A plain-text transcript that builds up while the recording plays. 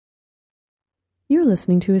You're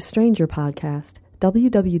listening to a Stranger podcast.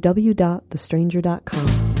 www.thestranger.com.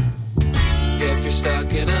 If you're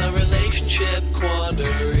stuck in a relationship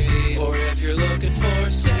quandary, or if you're looking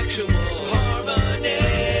for sexual harmony,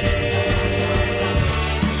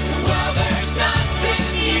 well, there's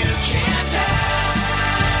nothing you can't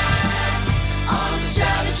ask on the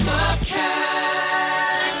Savage Lovecast.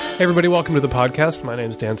 Hey everybody, welcome to the podcast. My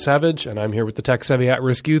name is Dan Savage, and I'm here with the tech-savvy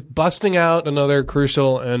at-risk youth, busting out another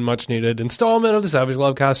crucial and much-needed installment of the Savage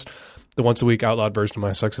Lovecast, the once-a-week outlawed version of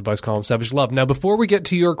my sex advice column, Savage Love. Now, before we get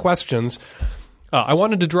to your questions, I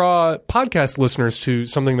wanted to draw podcast listeners to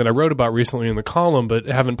something that I wrote about recently in the column, but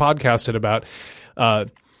haven't podcasted about,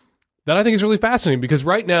 that I think is really fascinating, because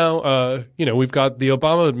right now, we've got the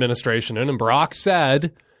Obama administration in, and Barack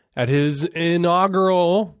said at his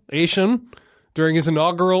during his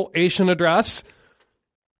inaugural address,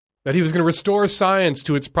 that he was going to restore science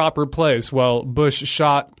to its proper place, while Bush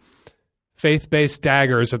shot faith-based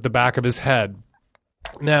daggers at the back of his head.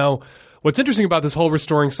 Now, what's interesting about this whole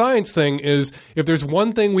restoring science thing is, if there's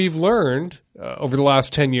one thing we've learned over the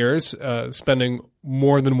last 10 years, spending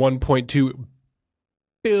more than $1.2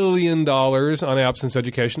 billion on abstinence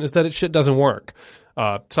education, is that shit doesn't work.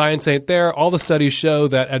 Science ain't there. All the studies show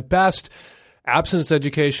that, at best, abstinence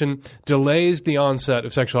education delays the onset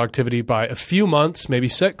of sexual activity by a few months, maybe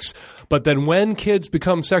 6. But then when kids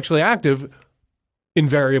become sexually active,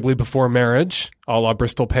 invariably before marriage, a la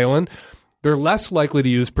Bristol Palin, they're less likely to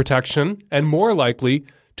use protection and more likely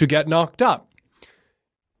to get knocked up.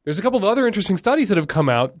 There's a couple of other interesting studies that have come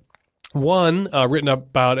out. One, written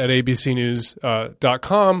about at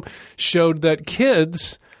abcnews.com, showed that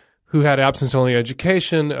kids who had abstinence-only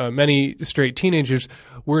education, many straight teenagers,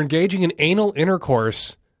 were engaging in anal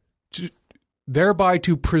intercourse thereby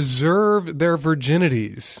to preserve their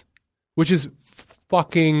virginities, which is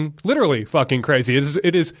literally fucking crazy.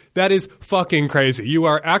 That is fucking crazy. You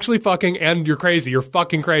are actually fucking, and you're crazy. You're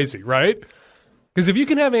fucking crazy, right? Because if you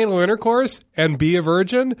can have anal intercourse and be a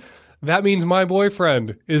virgin, that means my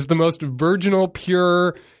boyfriend is the most virginal,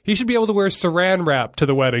 pure. He should be able to wear saran wrap to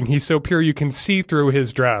the wedding. He's so pure you can see through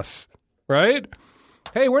his dress, right?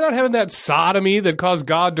 Hey, we're not having that sodomy that caused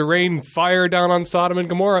God to rain fire down on Sodom and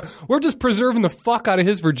Gomorrah. We're just preserving the fuck out of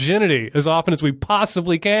his virginity as often as we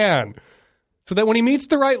possibly can, so that when he meets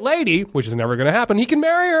the right lady, which is never going to happen, he can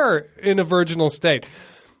marry her in a virginal state.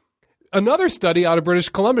 Another study out of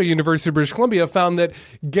University of British Columbia, found that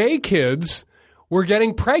gay kids were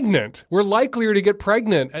getting pregnant. We're likelier to get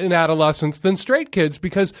pregnant in adolescence than straight kids,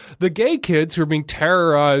 because the gay kids who are being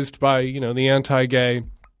terrorized by, the anti-gay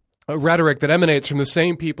rhetoric that emanates from the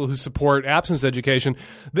same people who support abstinence education,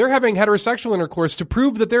 they're having heterosexual intercourse to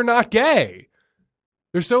prove that they're not gay.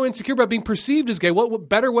 They're so insecure about being perceived as gay. What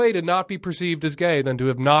better way to not be perceived as gay than to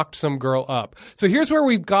have knocked some girl up? So here's where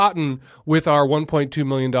we've gotten with our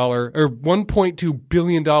 $1.2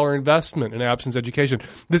 billion investment in abstinence education.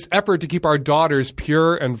 This effort to keep our daughters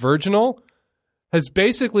pure and virginal has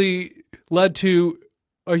basically led to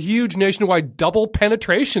a huge nationwide double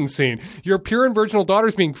penetration scene. Your pure and virginal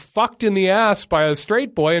daughters being fucked in the ass by a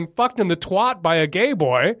straight boy and fucked in the twat by a gay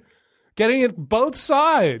boy, getting it both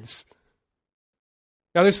sides.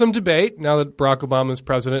 Now, there's some debate, now that Barack Obama is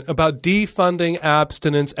president, about defunding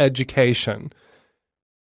abstinence education.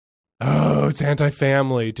 Oh, it's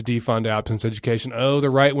anti-family to defund abstinence education. Oh, the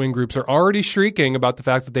right-wing groups are already shrieking about the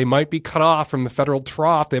fact that they might be cut off from the federal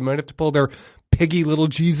trough. They might have to pull their piggy little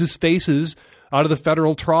Jesus faces out of the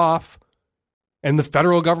federal trough. And the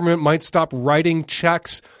federal government might stop writing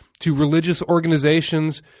checks to religious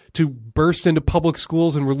organizations to burst into public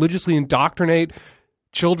schools and religiously indoctrinate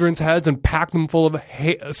children's heads and pack them full of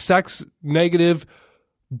sex-negative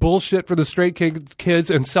bullshit for the straight kids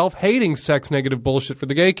and self-hating sex-negative bullshit for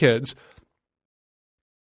the gay kids.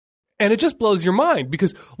 And it just blows your mind,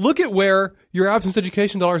 because look at where your abstinence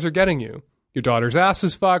education dollars are getting you. Your daughter's ass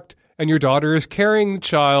is fucked, and your daughter is carrying the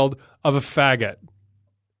child of a faggot.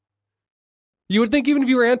 You would think even if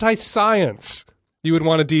you were anti-science, you would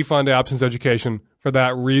want to defund abstinence education for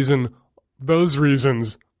that reason, those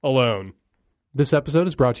reasons alone. This episode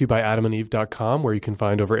is brought to you by AdamandEve.com, where you can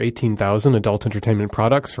find over 18,000 adult entertainment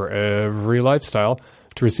products for every lifestyle.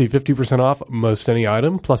 To receive 50% off most any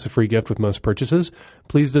item, plus a free gift with most purchases,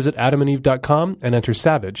 please visit AdamandEve.com and enter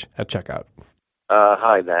SAVAGE at checkout.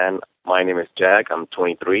 Hi, Dan. My name is Jack. I'm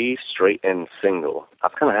 23, straight and single.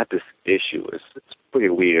 I've kind of had this issue. It's pretty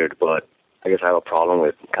weird, but I guess I have a problem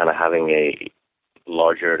with kind of having a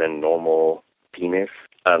larger than normal penis.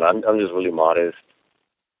 And I'm just really modest.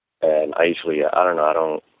 And I usually, I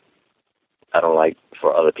don't like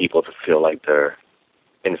for other people to feel like they're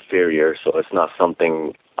inferior, so it's not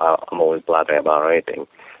something I'm always blabbing about or anything.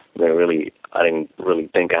 I didn't really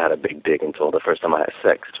think I had a big dick until the first time I had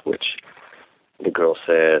sex, which the girl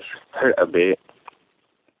says hurt a bit.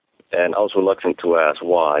 And I was reluctant to ask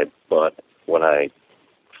why, but when I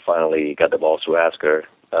finally got the balls to ask her,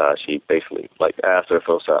 she basically asked her if it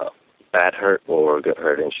was a bad hurt or a good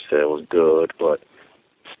hurt, and she said it was good, but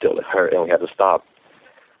still it hurt, and we had to stop.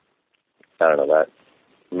 I don't know, that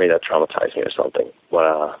made that traumatize me or something.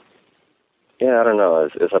 But yeah, I don't know.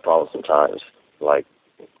 It's a problem sometimes. Like,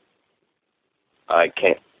 I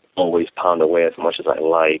can't always pound away as much as I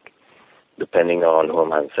like, depending on who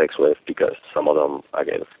I'm having sex with, because some of them, I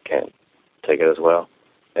guess, can't take it as well.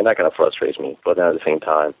 And that kind of frustrates me. But then at the same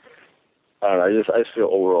time, I don't know, I just feel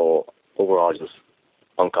overall just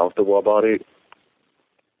uncomfortable about it.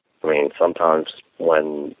 I mean, sometimes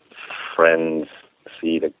when friends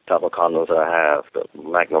see the type of condoms that I have, the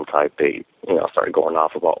Magnum type, they, start going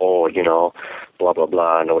off about, blah, blah,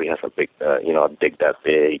 blah. Nobody has a big, a dick that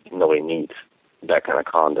big. Nobody needs that kind of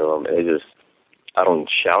condom. I don't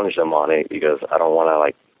challenge them on it because I don't want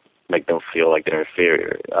to, make them feel like they're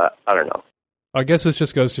inferior. I don't know. I guess this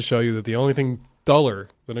just goes to show you that the only thing duller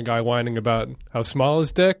than a guy whining about how small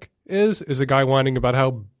his dick is a guy whining about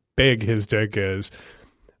how big his dick is.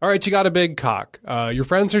 All right, you got a big cock. Your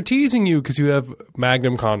friends are teasing you because you have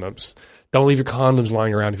Magnum condoms. Don't leave your condoms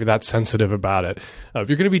lying around if you're that sensitive about it. If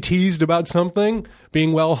you're going to be teased about something,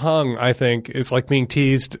 being well hung, I think, is like being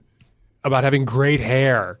teased about having great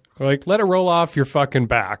hair. Let it roll off your fucking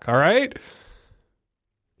back, all right?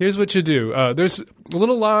 Here's what you do. There's a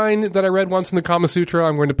little line that I read once in the Kama Sutra.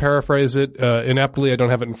 I'm going to paraphrase it ineptly. I don't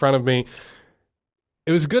have it in front of me.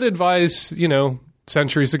 It was good advice,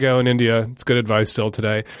 centuries ago in India. It's good advice still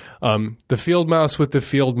today. The field mouse with the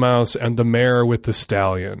field mouse and the mare with the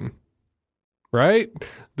stallion. Right?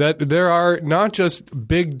 That there are not just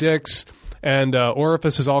big dicks and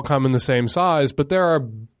orifices all come in the same size, but there are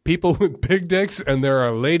people with big dicks and there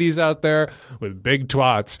are ladies out there with big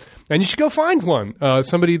twats. And you should go find one,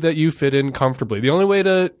 somebody that you fit in comfortably. The only way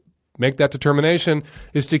to make that determination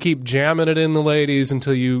is to keep jamming it in the ladies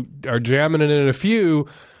until you are jamming it in a few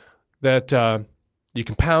that you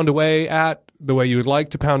can pound away at the way you would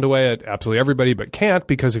like to pound away at absolutely everybody, but can't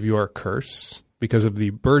because of your curse, because of the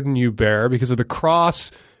burden you bear, because of the cross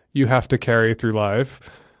you have to carry through life.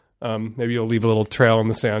 Maybe you'll leave a little trail in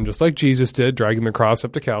the sand just like Jesus did, dragging the cross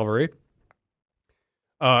up to Calvary.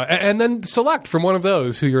 And then select from one of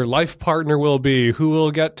those who your life partner will be, who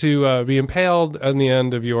will get to be impaled on the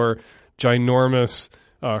end of your ginormous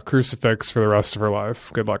crucifix for the rest of her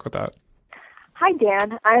life. Good luck with that. Hi,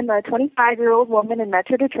 Dan. I'm a 25-year-old woman in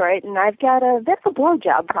Metro Detroit, and I've got a bit of a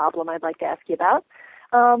blowjob problem I'd like to ask you about.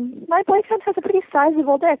 My boyfriend has a pretty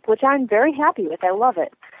sizable dick, which I'm very happy with. I love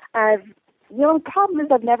it. The problem is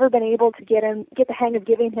I've never been able to get the hang of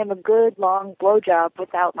giving him a good, long blowjob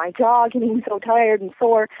without my jaw getting so tired and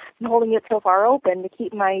sore and holding it so far open to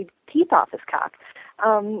keep my teeth off his cock.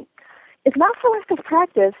 It's not for lack of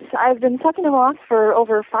practice. I've been sucking him off for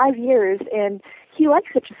over 5 years, and he likes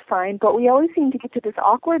it just fine, but we always seem to get to this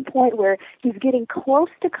awkward point where he's getting close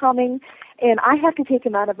to coming, and I have to take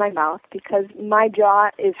him out of my mouth because my jaw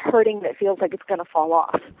is hurting. It feels like it's going to fall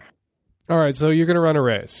off. All right, so you're going to run a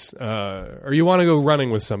race, or you want to go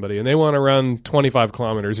running with somebody, and they want to run 25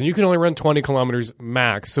 kilometers, and you can only run 20 kilometers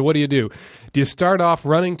max. So what do? Do you start off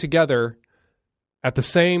running together at the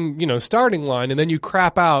same, starting line, and then you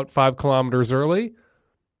crap out 5 kilometers early?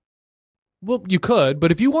 Well, you could,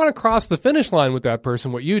 but if you want to cross the finish line with that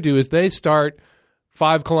person, what you do is they start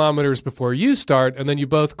 5 kilometers before you start, and then you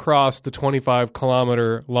both cross the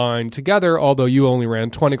 25-kilometer line together, although you only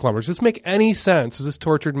ran 20 kilometers. Does this make any sense? Is this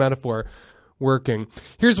tortured metaphor working?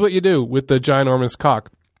 Here's what you do with the ginormous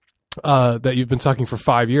cock that you've been sucking for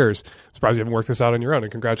 5 years. I'm surprised you haven't worked this out on your own,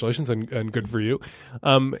 and congratulations, and good for you.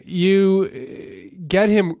 You get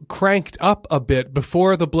him cranked up a bit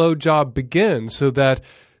before the blowjob begins so that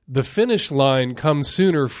the finish line comes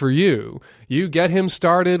sooner for you. You get him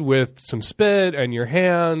started with some spit and your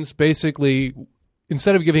hands. Basically,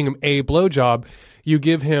 instead of giving him a blowjob, you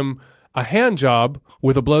give him a hand job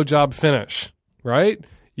with a blowjob finish, right?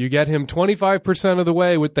 You get him 25% of the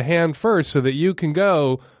way with the hand first so that you can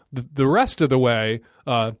go the rest of the way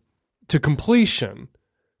to completion.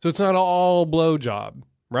 So it's not all blowjob,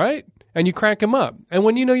 right? And you crank him up. And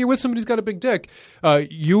when you're with somebody who's got a big dick,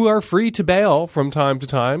 you are free to bail from time to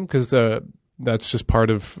time because that's just part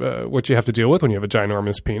of what you have to deal with when you have a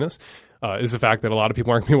ginormous penis, is the fact that a lot of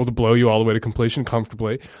people aren't going to be able to blow you all the way to completion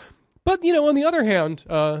comfortably. But, on the other hand,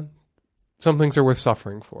 some things are worth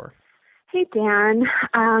suffering for. Hey, Dan.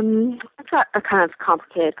 I've got a kind of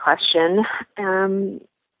complicated question.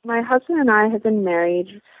 My husband and I have been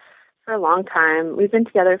married for a long time. We've been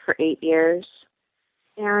together for 8 years.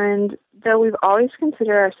 And though we've always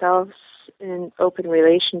considered ourselves in an open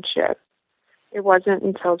relationship, it wasn't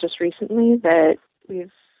until just recently that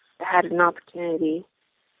we've had an opportunity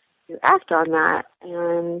to act on that.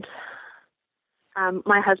 And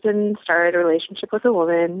my husband started a relationship with a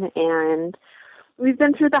woman, and we've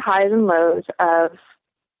been through the highs and lows of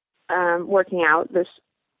working out this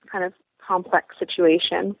kind of complex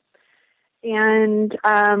situation. And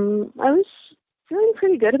I was feeling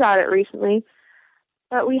pretty good about it recently,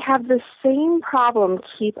 but we have the same problem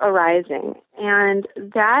keep arising, and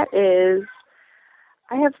that is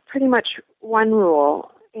I have pretty much one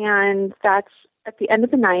rule, and that's at the end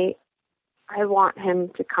of the night, I want him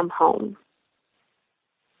to come home.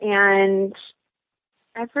 And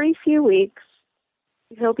every few weeks,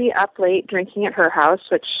 he'll be up late drinking at her house,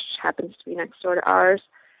 which happens to be next door to ours,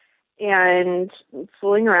 and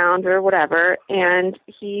fooling around or whatever, and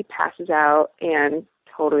he passes out and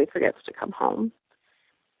totally forgets to come home.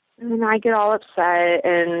 And then I get all upset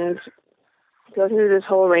and go through this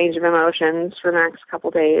whole range of emotions for the next couple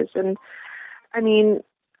days. And, I mean,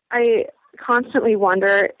 I constantly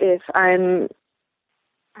wonder if I'm,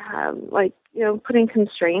 putting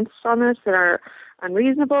constraints on this that are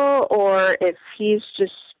unreasonable, or if he's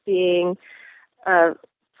just being a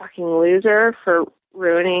fucking loser for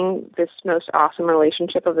ruining this most awesome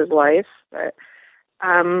relationship of his life. But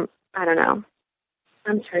I don't know.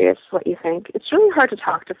 I'm curious what you think. It's really hard to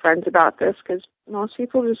talk to friends about this because most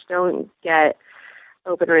people just don't get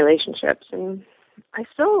open relationships. And I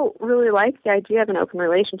still really like the idea of an open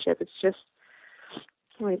relationship. It's just,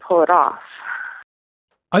 can we pull it off?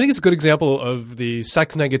 I think it's a good example of the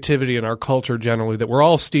sex negativity in our culture generally that we're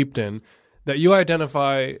all steeped in, that you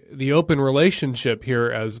identify the open relationship here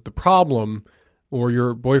as the problem, or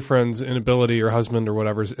your boyfriend's inability or husband or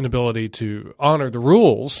whatever's inability to honor the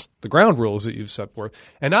rules, the ground rules that you've set forth,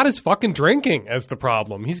 and not his fucking drinking as the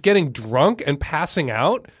problem. He's getting drunk and passing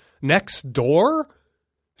out next door,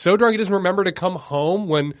 so drunk he doesn't remember to come home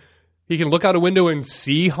when he can look out a window and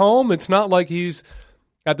see home. It's not like he's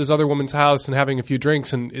at this other woman's house and having a few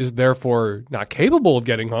drinks and is therefore not capable of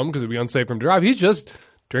getting home because it'd be unsafe for him to drive. He's just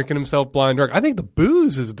drinking himself blind drunk. I think the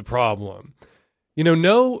booze is the problem. You know,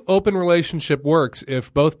 no open relationship works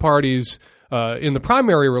if both parties in the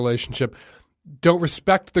primary relationship don't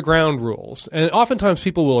respect the ground rules. And oftentimes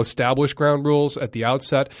people will establish ground rules at the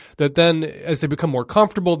outset that then as they become more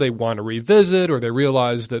comfortable, they want to revisit, or they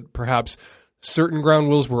realize that perhaps certain ground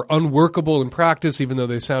rules were unworkable in practice, even though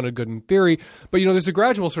they sounded good in theory. But, there's a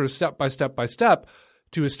gradual sort of step by step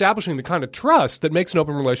to establishing the kind of trust that makes an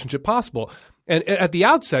open relationship possible. And at the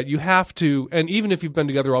outset, you have to, and even if you've been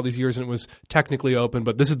together all these years and it was technically open,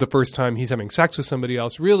 but this is the first time he's having sex with somebody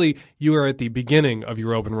else, really, you are at the beginning of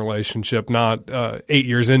your open relationship, not 8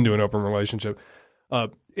 years into an open relationship.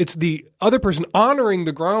 It's the other person honoring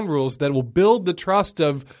the ground rules that will build the trust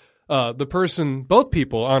of the person, both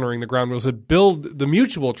people honoring the ground rules that build the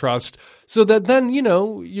mutual trust so that then,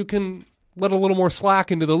 you can let a little more slack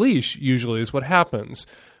into the leash, usually is what happens.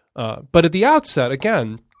 But at the outset,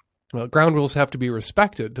 again, ground rules have to be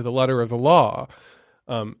respected to the letter of the law.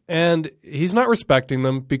 And he's not respecting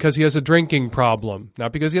them because he has a drinking problem,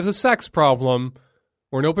 not because he has a sex problem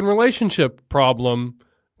or an open relationship problem,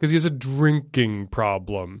 because he has a drinking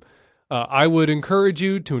problem. I would encourage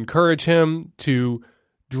you to encourage him to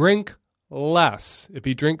drink less. If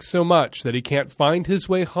he drinks so much that he can't find his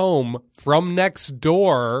way home from next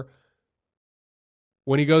door,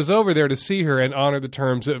 when he goes over there to see her and honor the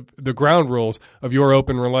terms of the ground rules of your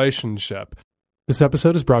open relationship. This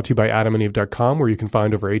episode is brought to you by AdamandEve.com, where you can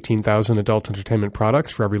find over 18,000 adult entertainment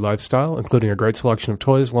products for every lifestyle, including a great selection of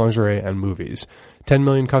toys, lingerie, and movies. 10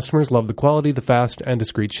 million customers love the quality, the fast and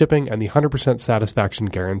discreet shipping, and the 100% satisfaction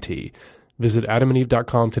guarantee. Visit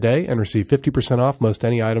AdamandEve.com today and receive 50% off most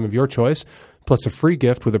any item of your choice, plus a free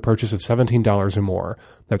gift with a purchase of $17 or more.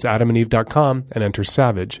 That's AdamandEve.com and enter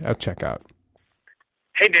SAVAGE at checkout.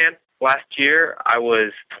 Hey, Dan. Last year, I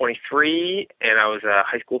was 23, and I was a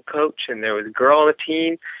high school coach, and there was a girl on the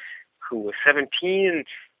team who was 17, and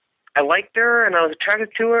I liked her, and I was attracted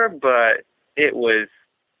to her, but it was,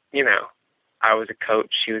 I was a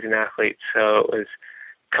coach, she was an athlete, so it was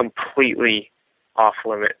completely off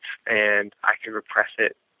limits, and I could repress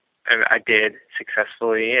it, and I did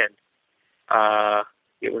successfully, and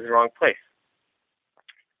it was the wrong place.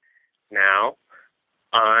 Now,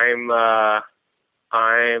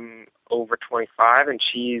 I'm over 25, and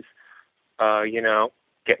she's,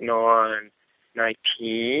 getting on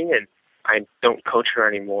 19, and I don't coach her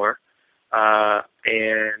anymore.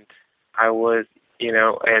 And I was,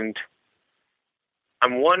 and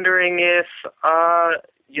I'm wondering if,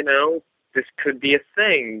 this could be a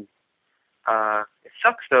thing. It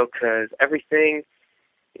sucks though, because everything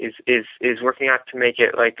is working out to make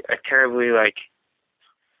it like a terribly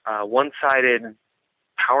one-sided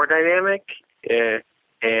power dynamic,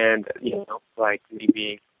 and like me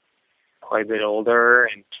being quite a bit older,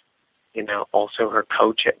 and also her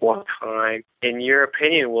coach at one time. In your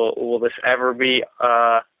opinion, will this ever be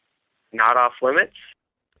not off limits?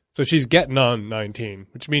 So she's getting on 19,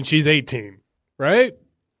 which means she's 18, right?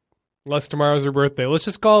 Unless tomorrow's her birthday. Let's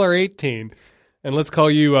just call her 18. And let's call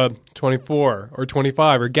you 24 or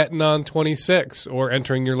 25 or getting on 26 or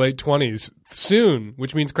entering your late 20s soon,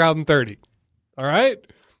 which means crowding 30. All right?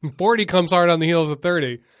 40 comes hard on the heels of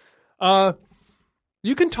 30.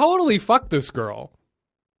 You can totally fuck this girl.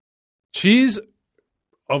 She's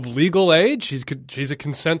of legal age. She's a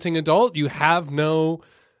consenting adult. You have no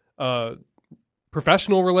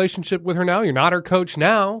professional relationship with her now. You're not her coach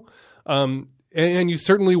now. And you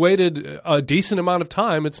certainly waited a decent amount of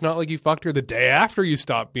time. It's not like you fucked her the day after you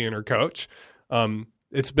stopped being her coach.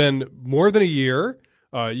 It's been more than a year.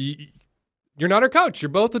 You're not her coach. You're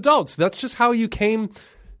both adults. That's just how you came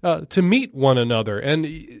to meet one another.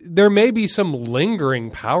 And there may be some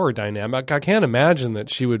lingering power dynamic. I can't imagine that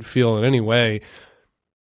she would feel in any way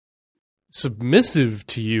submissive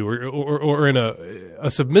to you or in a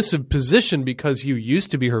submissive position because you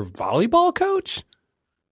used to be her volleyball coach.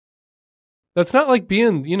 That's not like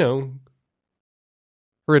being,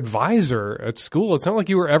 her advisor at school. It's not like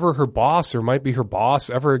you were ever her boss or might be her boss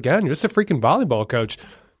ever again. You're just a freaking volleyball coach.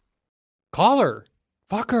 Call her.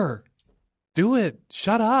 Fuck her. Do it.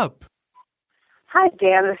 Shut up. Hi,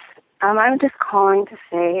 Dan. I'm just calling to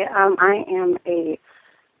say I am a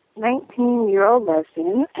 19-year-old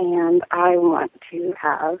lesbian, and I want to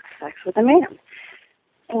have sex with a man.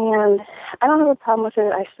 And I don't have a problem with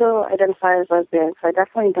it. I still identify as lesbian, so I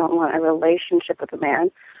definitely don't want a relationship with a man.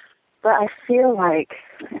 But I feel like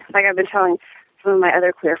I've been telling some of my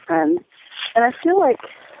other queer friends, and I feel like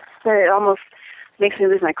that it almost makes me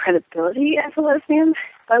lose my credibility as a lesbian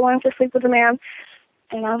if I wanted to sleep with a man.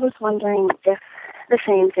 And I was wondering if the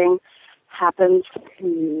same thing happens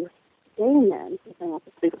to gay men if they want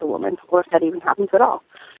to sleep with a woman, or if that even happens at all.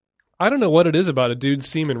 I don't know what it is about a dude's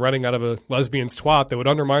semen running out of a lesbian's twat that would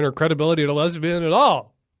undermine her credibility as a lesbian at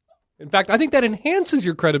all. In fact, I think that enhances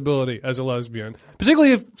your credibility as a lesbian,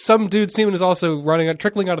 particularly if some dude's semen is also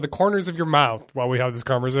trickling out of the corners of your mouth while we have this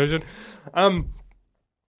conversation. I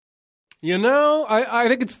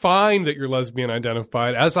think it's fine that you're lesbian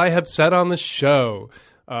identified. As I have said on the show,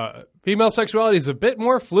 female sexuality is a bit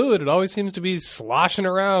more fluid. It always seems to be sloshing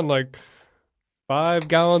around like 5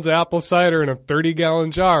 gallons of apple cider in a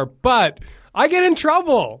 30-gallon jar. But I get in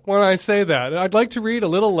trouble when I say that. I'd like to read a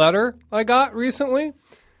little letter I got recently.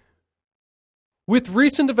 With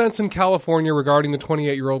recent events in California regarding the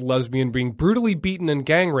 28-year-old lesbian being brutally beaten and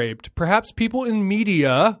gang raped, perhaps people in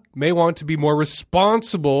media may want to be more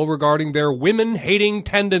responsible regarding their women-hating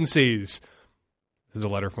tendencies. This is a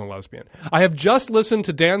letter from a lesbian. I have just listened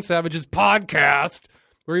to Dan Savage's podcast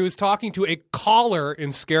where he was talking to a caller,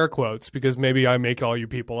 in scare quotes, because maybe I make all you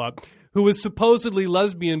people up, who was supposedly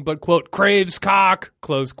lesbian but, quote, craves cock,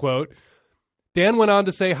 close quote. Dan went on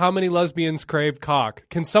to say how many lesbians crave cock.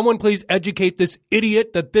 Can someone please educate this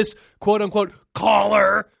idiot that this, quote-unquote,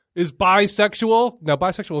 caller is bisexual? Now,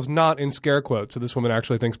 bisexual is not in scare quotes, so this woman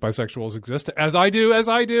actually thinks bisexuals exist. As I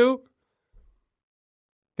do.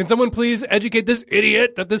 Can someone please educate this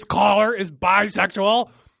idiot that this caller is bisexual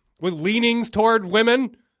with leanings toward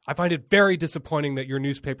women? I find it very disappointing that your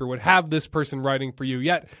newspaper would have this person writing for you,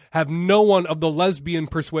 yet have no one of the lesbian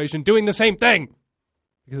persuasion doing the same thing.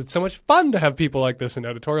 Because it's so much fun to have people like this in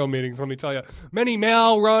editorial meetings, let me tell you. Many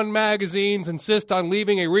male-run magazines insist on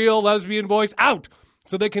leaving a real lesbian voice out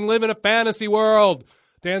so they can live in a fantasy world.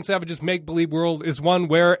 Dan Savage's make-believe world is one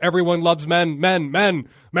where everyone loves men. Men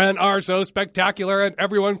are so spectacular and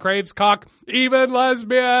everyone craves cock, even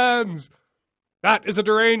lesbians. That is a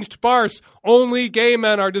deranged farce. Only gay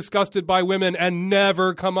men are disgusted by women and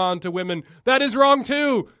never come on to women. That is wrong,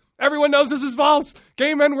 too. Everyone knows this is false.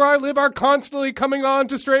 Gay men where I live are constantly coming on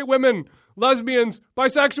to straight women, lesbians,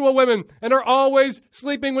 bisexual women, and are always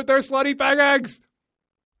sleeping with their slutty fag eggs.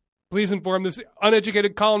 Please inform this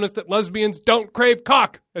uneducated columnist that lesbians don't crave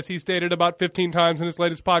cock, as he stated about 15 times in his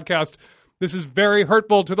latest podcast. This is very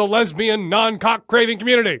hurtful to the lesbian, non-cock craving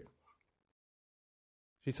community.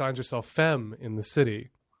 She signs herself Femme in the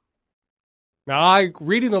City. Now,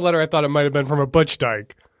 reading the letter, I thought it might have been from a butch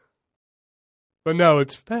dyke. But no,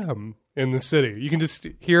 it's Femme in the City. You can just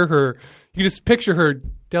hear her, you can just picture her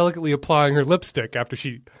delicately applying her lipstick after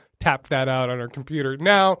she tapped that out on her computer.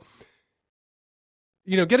 Now,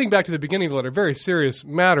 getting back to the beginning of the letter, very serious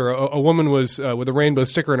matter. A woman was with a rainbow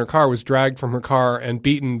sticker in her car, was dragged from her car and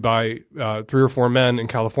beaten by 3 or 4 men in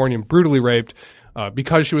California, and brutally raped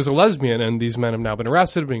because she was a lesbian. And these men have now been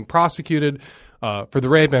arrested, being prosecuted for the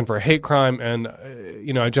rape and for a hate crime. And,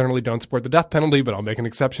 I generally don't support the death penalty, but I'll make an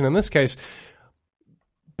exception in this case.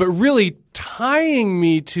 But really tying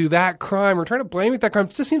me to that crime or trying to blame it that crime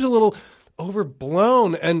just seems a little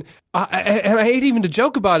overblown. And I hate even to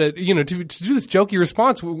joke about it, to do this jokey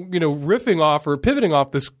response, riffing off or pivoting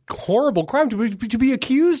off this horrible crime, to be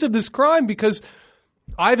accused of this crime because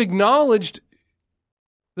I've acknowledged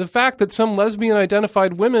the fact that some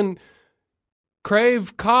lesbian-identified women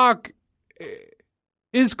crave cock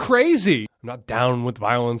is crazy. I'm not down with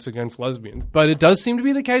violence against lesbians, but it does seem to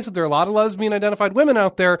be the case that there are a lot of lesbian-identified women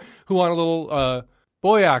out there who want a little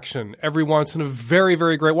boy action every once in a very,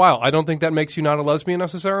 very great while. I don't think that makes you not a lesbian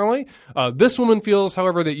necessarily. This woman feels,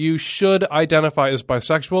 however, that you should identify as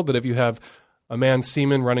bisexual, that if you have a man's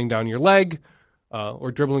semen running down your leg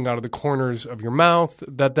or dribbling out of the corners of your mouth,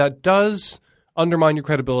 that does undermine your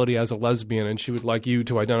credibility as a lesbian, and she would like you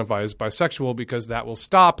to identify as bisexual because that will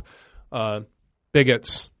stop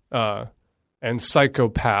bigots and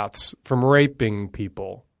psychopaths from raping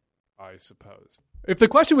people, I suppose. If the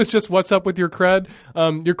question was just what's up with your cred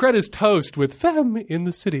is toast with femme in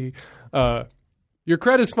the city. Your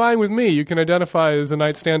cred is fine with me. You can identify as a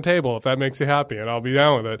nightstand table if that makes you happy, and I'll be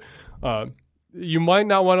down with it. You might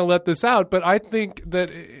not want to let this out, but I think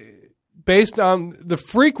that based on the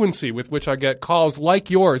frequency with which I get calls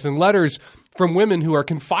like yours and letters from women who are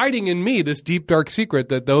confiding in me this deep, dark secret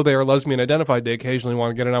that though they are lesbian identified, they occasionally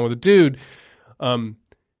want to get it on with a dude,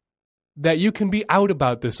 that you can be out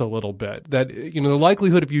about this a little bit. That, the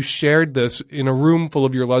likelihood if you shared this in a room full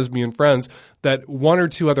of your lesbian friends, that 1 or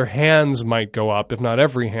 2 other hands might go up, if not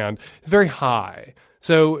every hand, is very high.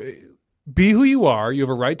 So be who you are. You have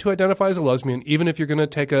a right to identify as a lesbian, even if you're going to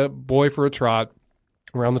take a boy for a trot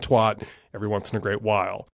around the twat every once in a great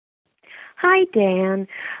while. Hi, Dan.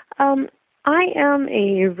 I am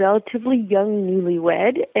a relatively young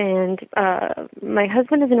newlywed, and my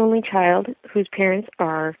husband is an only child whose parents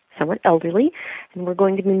are somewhat elderly, and we're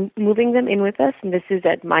going to be moving them in with us, and this is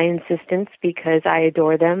at my insistence because I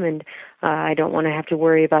adore them, and I don't want to have to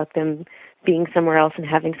worry about them being somewhere else and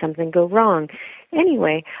having something go wrong.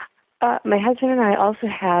 Anyway, my husband and I also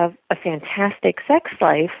have a fantastic sex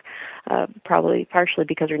life, probably partially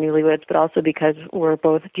because we're newlyweds, but also because we're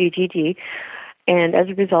both GGG. And as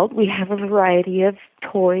a result, we have a variety of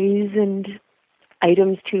toys and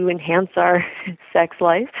items to enhance our sex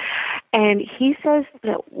life. And he says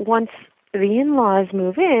that once the in-laws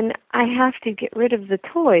move in, I have to get rid of the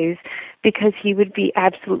toys because he would be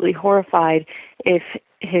absolutely horrified if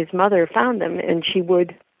his mother found them, and she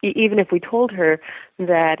would, even if we told her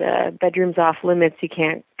that bedroom's off limits, you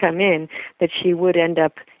can't come in, that she would end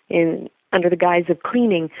up in under the guise of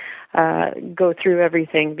cleaning, go through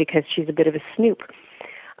everything because she's a bit of a snoop.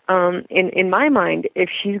 In my mind, if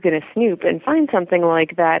she's going to snoop and find something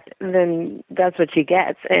like that, then that's what she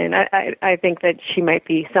gets. And I think that she might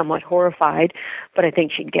be somewhat horrified, but I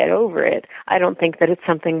think she'd get over it. I don't think that it's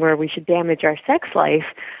something where we should damage our sex life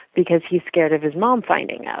because he's scared of his mom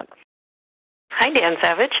finding out. Hi, Dan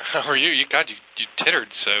Savage. How are you? You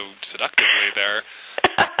tittered so seductively there.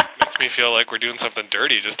 Makes me feel like we're doing something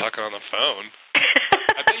dirty just talking on the phone.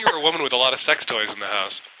 I bet you were a woman with a lot of sex toys in the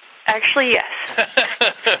house. Actually, yes.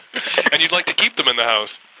 And you'd like to keep them in the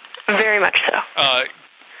house. Very much so.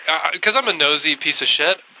 Because I'm a nosy piece of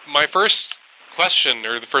shit, my first question,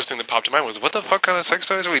 or the first thing that popped to mind was, what the fuck kind of sex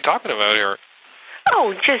toys are we talking about here?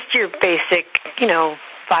 Oh, just your basic,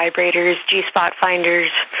 vibrators, G-spot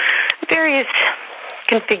finders, various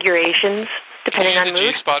configurations, depending on mood. Use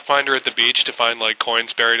a G-spot finder at the beach to find,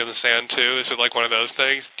 coins buried in the sand, too? Is it like one of those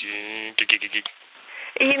things?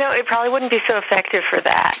 It probably wouldn't be so effective for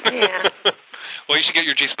that. Yeah. Well, you should get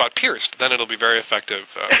your G-spot pierced. Then it'll be very effective.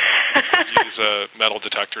 Use a metal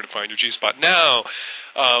detector to find your G-spot. Now,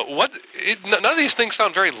 none of these things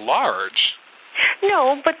sound very large.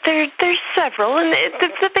 No, but there's several, and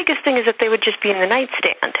the biggest thing is that they would just be in the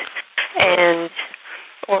nightstand,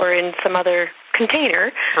 or in some other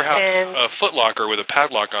container. Perhaps a footlocker with a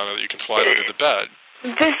padlock on it that you can slide under the bed.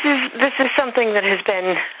 This is something that has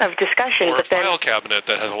been of discussion. Or a file cabinet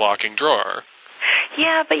that has a locking drawer.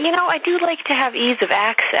 Yeah, but I do like to have ease of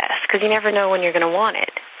access, because you never know when you're going to want it.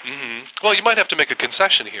 Mm-hmm. Well, you might have to make a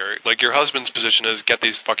concession here. Like, your husband's position is, get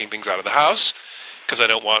these fucking things out of the house, because I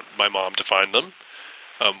don't want my mom to find them,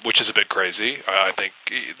 which is a bit crazy. I think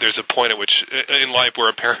there's a point at which, in life, where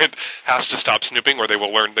a parent has to stop snooping, or they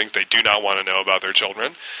will learn things they do not want to know about their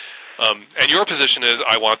children. And your position is,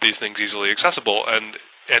 I want these things easily accessible and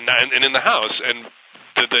in the house. And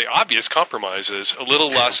the obvious compromise is a little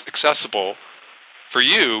less accessible for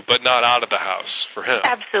you, but not out of the house for him.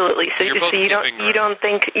 Absolutely. So you don't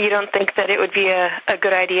think that it would be a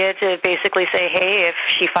good idea to basically say, hey, if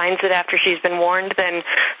she finds it after she's been warned, then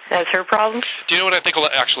that's her problem? Do you know what I think will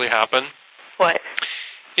actually happen? What?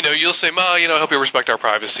 You'll say, Ma, I hope you respect our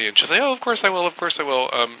privacy. And she'll say, oh, of course I will, of course I will.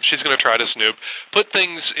 She's going to try to snoop. Put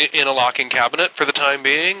things in a locking cabinet for the time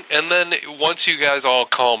being, and then once you guys all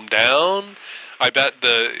calm down, I bet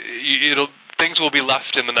things will be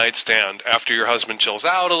left in the nightstand after your husband chills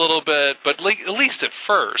out a little bit, but at least at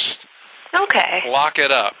first. Okay. Lock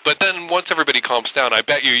it up. But then once everybody calms down, I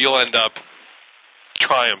bet you'll end up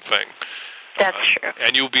triumphing. That's true.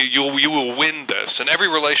 And you will win this. And every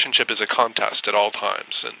relationship is a contest at all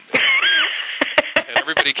times, and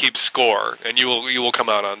everybody keeps score, and you will come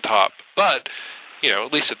out on top. But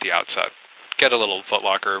at least at the outset, get a little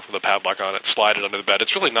footlocker with a padlock on it, slide it under the bed.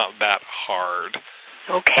 It's really not that hard.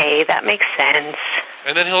 Okay, that makes sense.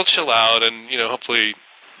 And then he'll chill out, and hopefully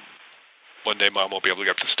one day Mom won't be able to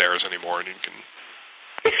get up the stairs anymore, and you can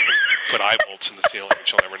put eye bolts in the ceiling, and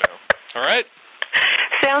she'll never know. All right.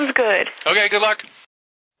 Sounds good. Okay, good luck.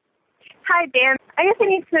 Hi, Dan. I guess I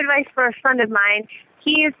need some advice for a friend of mine.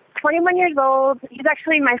 He's 21 years old. He's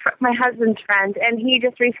actually my husband's friend, and he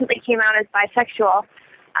just recently came out as bisexual.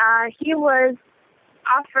 He was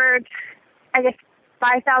offered, I guess,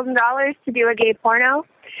 $5,000 to do a gay porno,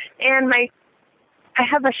 and I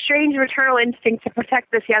have a strange maternal instinct to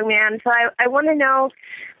protect this young man, so I want to know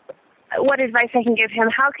what advice I can give him.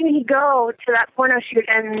 How can he go to that porno shoot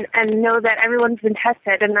and know that everyone's been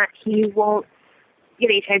tested and that he won't get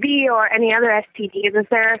HIV or any other STDs? Is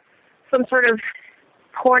there some sort of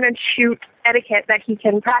porn and shoot etiquette that he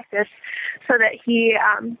can practice so that he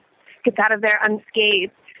gets out of there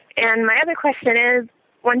unscathed? And my other question is,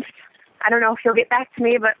 I don't know if you'll get back to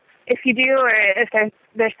me, but if you do, or if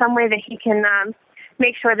there's some way that he can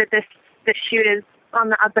make sure that this shoot is on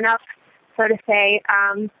the up and up, so to say,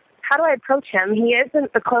 how do I approach him? He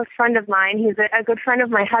isn't a close friend of mine. He's a good friend of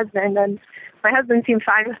my husband, and my husband seems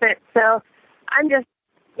fine with it. So I'm just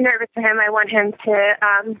nervous for him. I want him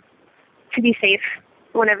to be safe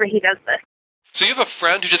whenever he does this. So you have a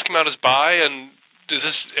friend who just came out as bi, and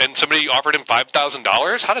somebody offered him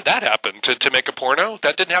 $5,000? How did that happen? To make a porno?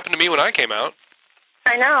 That didn't happen to me when I came out.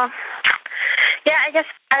 I know. Yeah, I guess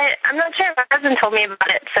I'm not sure if my husband told me about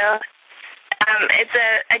it. So it's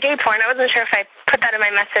a gay porn. I wasn't sure if I put that in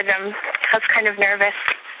my message. I was kind of nervous.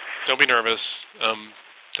 Don't be nervous.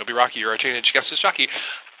 Don't be Rocky. You're our teenage guest is jockey.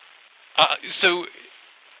 So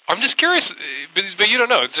I'm just curious, but you don't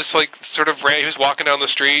know. It's just like sort of he was walking down the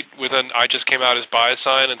street with an "I just came out as bi"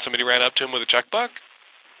 sign, and somebody ran up to him with a checkbook.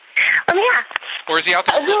 Yeah. Or is he out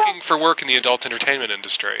there looking for work in the adult entertainment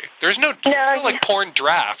industry? There's no like porn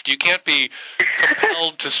draft. You can't be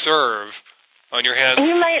compelled to serve on your hands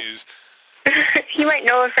and knees. He might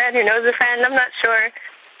know a friend who knows a friend. I'm not sure.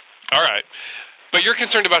 All right. But you're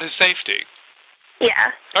concerned about his safety. Yeah.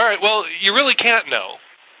 All right. Well, you really can't know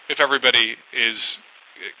if everybody is,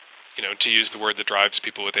 to use the word that drives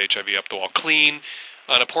people with HIV up the wall, clean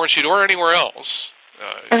on a porn shoot or anywhere else.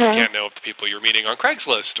 You can't know if the people you're meeting on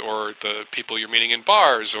Craigslist or the people you're meeting in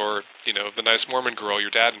bars or, the nice Mormon girl your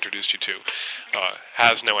dad introduced you to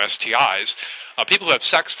has no STIs. People who have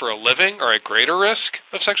sex for a living are at greater risk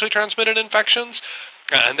of sexually transmitted infections.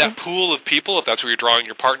 And that pool of people, if that's where you're drawing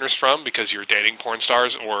your partners from because you're dating porn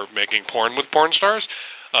stars or making porn with porn stars,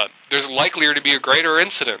 there's likelier to be a greater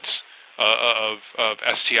incidence of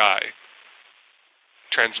STI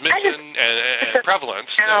transmission and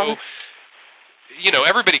prevalence. So,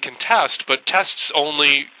 everybody can test, but tests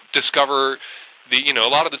only discover a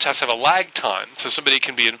lot of the tests have a lag time, so somebody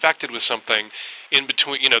can be infected with something in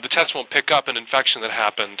between. The test won't pick up an infection that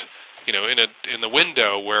happened, in the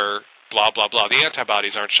window where blah blah blah. The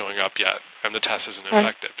antibodies aren't showing up yet, and the test isn't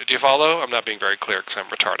effective. Do you follow? I'm not being very clear because I'm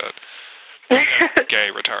retarded, gay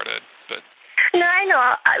retarded. But no, I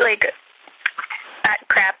know, that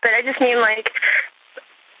crap. But I just mean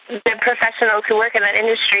the professionals who work in that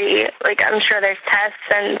industry, I'm sure there's tests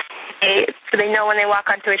and they know when they walk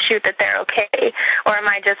onto a shoot that they're okay, or am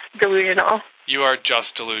I just delusional? You are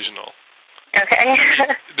just delusional. Okay.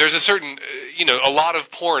 There's a certain, a lot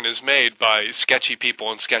of porn is made by sketchy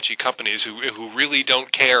people and sketchy companies who really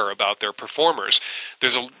don't care about their performers.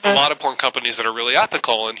 There's a lot of porn companies that are really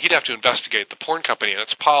ethical, and he'd have to investigate the porn company and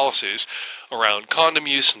its policies around condom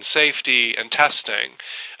use and safety and testing.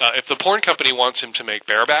 If the porn company wants him to make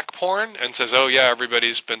bareback porn and says, oh yeah,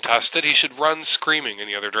 everybody's been tested, he should run screaming in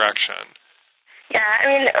the other direction. Yeah, I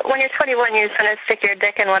mean, when you're 21, you're just going to stick your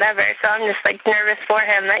dick in whatever, so I'm just, like, nervous for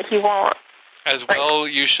him that he won't. As well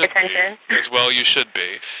you should attention. be. As well you should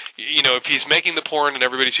be. You know, if he's making the porn and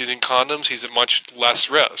everybody's using condoms, he's at much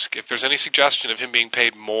less risk. If there's any suggestion of him being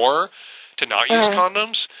paid more to not use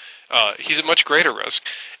condoms, he's at much greater risk.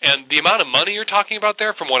 And the amount of money you're talking about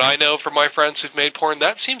there, from what I know from my friends who've made porn,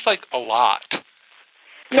 that seems like a lot.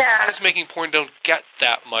 Yeah. Guys making porn don't get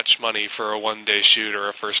that much money for a one-day shoot or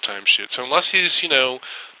a first-time shoot. So unless he's, you know,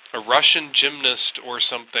 a Russian gymnast or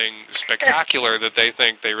something spectacular that they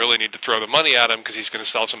think they really need to throw the money at him because he's going to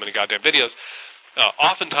sell so many goddamn videos,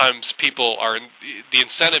 oftentimes people are, the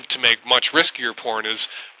incentive to make much riskier porn is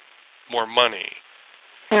more money.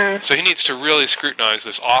 So he needs to really scrutinize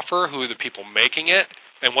this offer, who are the people making it,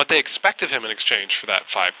 and what they expect of him in exchange for that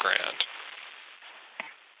 $5,000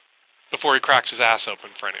 before he cracks his ass open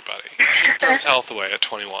for anybody. He should throw his health away at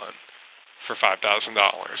 21 for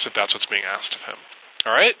 $5,000 if that's what's being asked of him.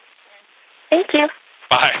 All right? Thank you.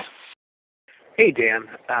 Bye. Hey, Dan.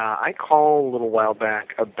 I called a little while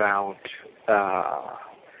back about a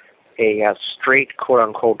straight,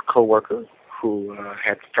 quote-unquote, coworker who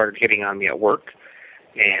had started hitting on me at work.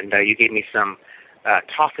 And you gave me some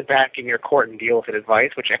toss it back in your court and deal with it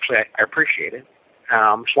advice, which actually I appreciated.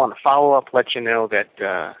 Just want to follow up, let you know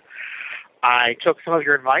that I took some of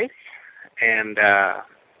your advice and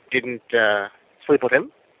didn't sleep with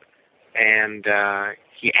him. And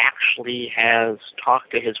he actually has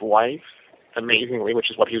talked to his wife, amazingly,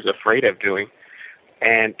 which is what he was afraid of doing.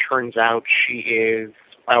 And turns out she is,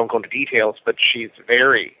 I won't go into details, but she's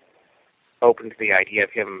very open to the idea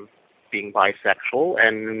of him being bisexual,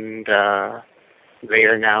 and they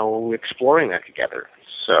are now exploring that together.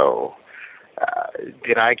 So,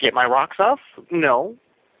 did I get my rocks off? No,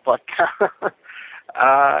 but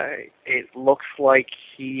it looks like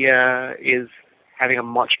he is having a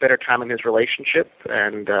much better time in his relationship,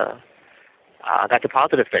 and that's a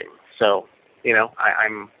positive thing. So, you know,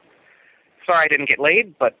 I'm sorry I didn't get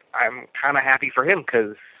laid, but I'm kind of happy for him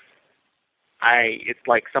because it's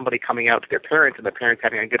like somebody coming out to their parents and the parents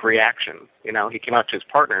having a good reaction. You know, he came out to his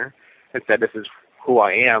partner and said, "This is who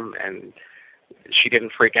I am," and she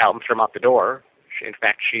didn't freak out and throw him out the door. In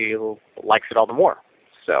fact, she likes it all the more.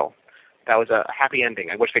 So that was a happy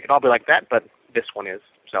ending. I wish they could all be like that, but this one is.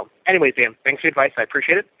 So anyways, Dan, thanks for the advice. I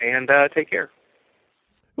appreciate it, and take care.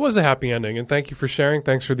 It was a happy ending, and thank you for sharing.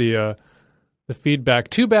 Thanks for the feedback.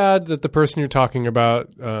 Too bad that the person you're talking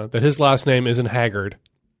about, that his last name isn't Haggard.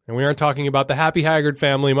 And we aren't talking about the happy Haggard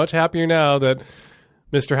family. Much happier now that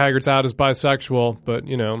Mr. Haggard's out as bisexual. But,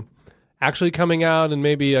 you know, actually coming out and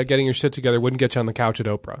maybe getting your shit together wouldn't get you on the couch at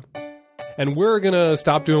Oprah. And we're going to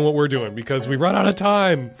stop doing what we're doing because we run out of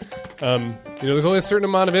time. You know, there's only a certain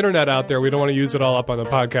amount of internet out there. We don't want to use it all up on the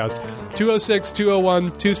podcast.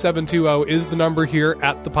 206-201-2720 is the number here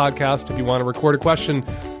at the podcast if you want to record a question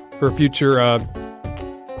for a future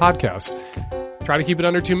podcast. Try to keep it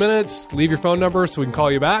under 2 minutes. Leave your phone number so we can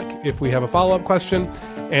call you back if we have a follow-up question.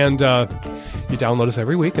 And you download us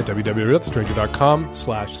every week at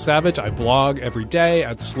www.thestranger.com/savage. I blog every day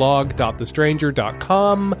at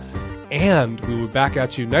slog.thestranger.com. And we will be back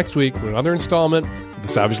at you next week with another installment of the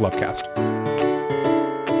Savage Lovecast.